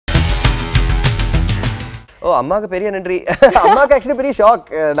ஓ அம்மாக்கு பெரிய நன்றி. அம்மாக்கு ஆக்சுவலி பெரிய ஷாக்.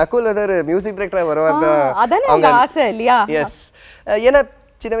 நக்குல் வந்து ஒரு மியூசிக் டைரக்டரா வருவாங்க. அதானே அவங்க ஆசை இல்லையா? எஸ். ஏன்னா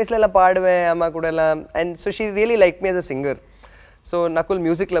சின்ன வயசுல எல்லாம் பாடுவேன் அம்மா கூட எல்லாம். And so she really like me as a singer. So Nakul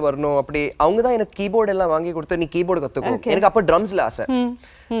மியூசிக்ல வரணும் அப்படி அவங்க தான் எனக்கு கீபோர்டு எல்லாம் வாங்கி கொடுத்து நீ கீபோர்டு கற்றுக்கோ. எனக்கு அப்போ ட்ரம்ஸில் ஆசை,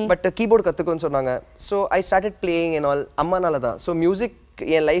 பட் கீபோர்டு கற்றுக்கோன்னு சொன்னாங்க. So I started playing and all அம்மானால தான். ஸோ மியூசிக்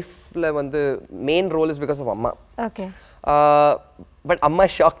என் லைஃப்பில் வந்து main role is because of அம்மா. ஓகே. பட் அம்மா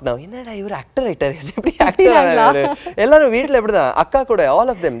ஷாக் நான் என்னடா இவர் ஆக்டர் ஆயிட்டாரு, எப்படி ஆக்டர் ஆனாரு. எல்லாரும் வீட்டில் எப்படிதான் அக்கா கூட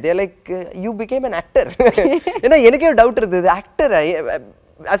all of them they like you became an actor. ஏன்னா எனக்கே டவுட் இருந்தது actor.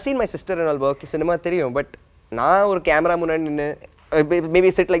 I've seen my sister and all work cinema தெரியும், பட் நான் ஒரு கேமரா முன்னாடி நின்று maybe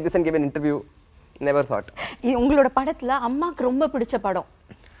chit like this and give an interview, never thought. உங்களோட படத்துல அம்மாக்கு ரொம்ப பிடிச்ச படம்?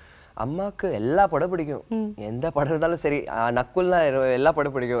 அம்மாக்கு எல்லா படம் பிடிக்கும், எந்த படம் இருந்தாலும் சரி. நக்குல்னா எல்லா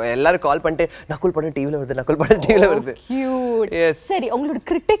படம் பிடிக்கும். எல்லாரும் கால் பண்ணிட்டு நக்குல் படம் டிவில வருது, நக்குல் படம் டிவில வருது. கியூட். எஸ். சரி, உங்களோட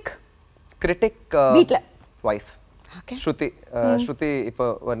கிரிட்டிக் வீட்ல வைஃப் ஸ்ருதி. ஸ்ருதி இப்போ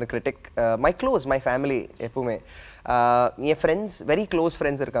வந்து கிரிட்டிக். மை ஃபேமிலி எப்பவுமே என் ஃப்ரெண்ட்ஸ் வெரி க்ளோஸ்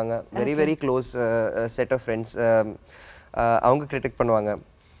ஃப்ரெண்ட்ஸ் இருக்காங்க, very close set of friends. அவங்க கிரிட்டிக் பண்ணுவாங்க.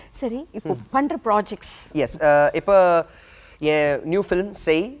 சரி, இப்போ பண்ற ப்ராஜெக்ட்ஸ்? எஸ், இப்போ என் நியூ ஃபிலிம்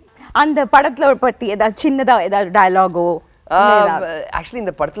செய். அந்த படத்துல பத்தி ஏதாவது சின்னதா ஏதாவது டயலாகோ? ஆக்சுவலி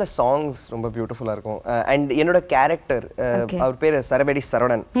இந்த படத்துல சாங்ஸ் ரொம்ப பியூட்டிஃபுல்லா இருக்கும். அண்ட் என்னோட கேரக்டர் அவர் பேர் சரவெடி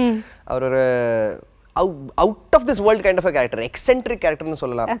சரவணன். அவர் ஒரு out of this world kind of a character, eccentric கேரக்டர்னு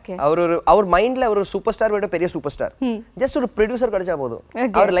சொல்லலாம். அவர் மைண்ட்ல ஒரு சூப்பர் ஸ்டார் விட பெரிய சூப்பர் ஸ்டார். ஜஸ்ட் ஒரு ப்ரொடியூசர் கிடைச்சா போதும்,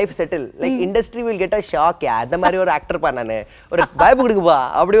 அவர் life settle. Like industry will get a shock. அந்த மாதிரி ஒரு ஆக்டர் பா நானு, ஒரு பயப்பு கொடுக்குப்பா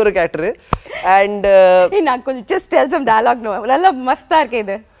அப்படி ஒரு கேரக்டர். அண்ட் நான் கொஞ்சம் ஜஸ்ட் டெல் சம் டயலாக். நல்லா மஸ்தா இருக்கு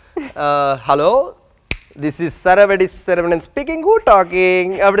இது. Hello, this is Saravedi Saravanan speaking, who talking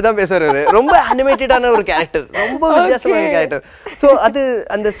அப்படிதான் பேசுறாரு. ரொம்ப அனிமேட்டடான ஒரு கேரக்டர், ரொம்ப வித்தியாசமான கேரக்டர். ஸோ அது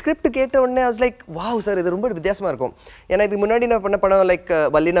அந்த ஸ்கிரிப்ட் கேட்ட உடனே I was like wow sir, இது ரொம்ப வித்தியாசமா இருக்கும். ஏன்னா இதுக்கு முன்னாடி நான் பண்ண படம் லைக்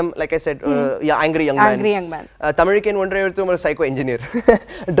வல்லினம், like I set angry young man, தமிழுக்கு ஒன்றரை எழுத்து ஒரு psycho engineer,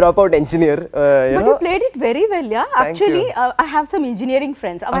 drop out engineer. But you played it very well, yeah. Actually I have some engineering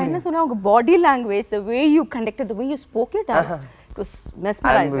friends. அவன் என்ன சொன்னா, உங்க body language, the way you conducted, the way you spoke it, it was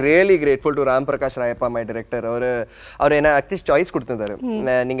mesmerizing. I'm really grateful to Ram Prakash Rayappa, my director. அவர் என்ன ஆக்டிஸ் choice கொடுத்தாரு,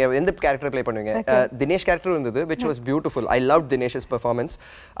 நீங்க எந்த character play பண்ணுவீங்க. Dinesh character இருந்தது, which was beautiful. I loved Dinesh's performance.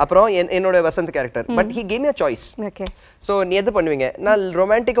 அப்புறம் என்னோட Vasanth character, but he gave me a choice. Okay. So நீ எது பண்ணுவீங்க? நான்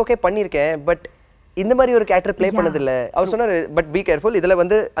ரொமான்டிக் ஓகே பண்ணிருக்கேன், பட் இந்த மாதிரி ஒரு கேரக்டர் ப்ளே பண்ணது இல்ல. அவர் சொன்னாரு, பட் பி கேர்ஃபுல், இதுல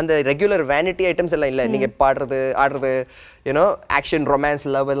வந்து அந்த ரெகுலர் வேனிட்டி ஐட்டம்ஸ் எல்லாம் இல்ல. நீங்க பாடுறது ஆடுறது யூனோ ஆக்ஷன் ரொமான்ஸ்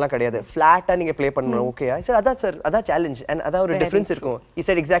லவ் எல்லாம் கிடையாது. ஃபிளாட்டா நீங்க ப்ளே பண்ணணும். ஓகே சார், அதான் சார், அதான் சேலஞ்ச். அண்ட் அதான் ஒரு டிஃபரன்ஸ் இருக்கும். he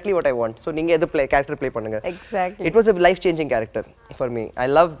said exactly what I want. so நீங்க எது கேரக்டர் ப்ளே பண்ணுங்க. Exactly. It was a life changing character for me. I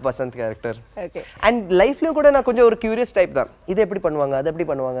love Vasanth character. Okay. and லைஃப்லயும் கூட நான் கொஞ்சம் ஒரு கியூரியஸ் டைப் தான். இது எப்படி பண்ணுவாங்க, அது எப்படி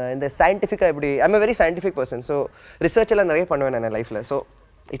பண்ணுவாங்க, இந்த சயின்டிஃபிக்கா எப்படி. I'm a very scientific person, so research எல்லாம் நிறைய பண்ணுவேன் நான் லைஃப்ல. so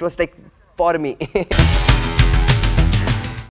it was like for me.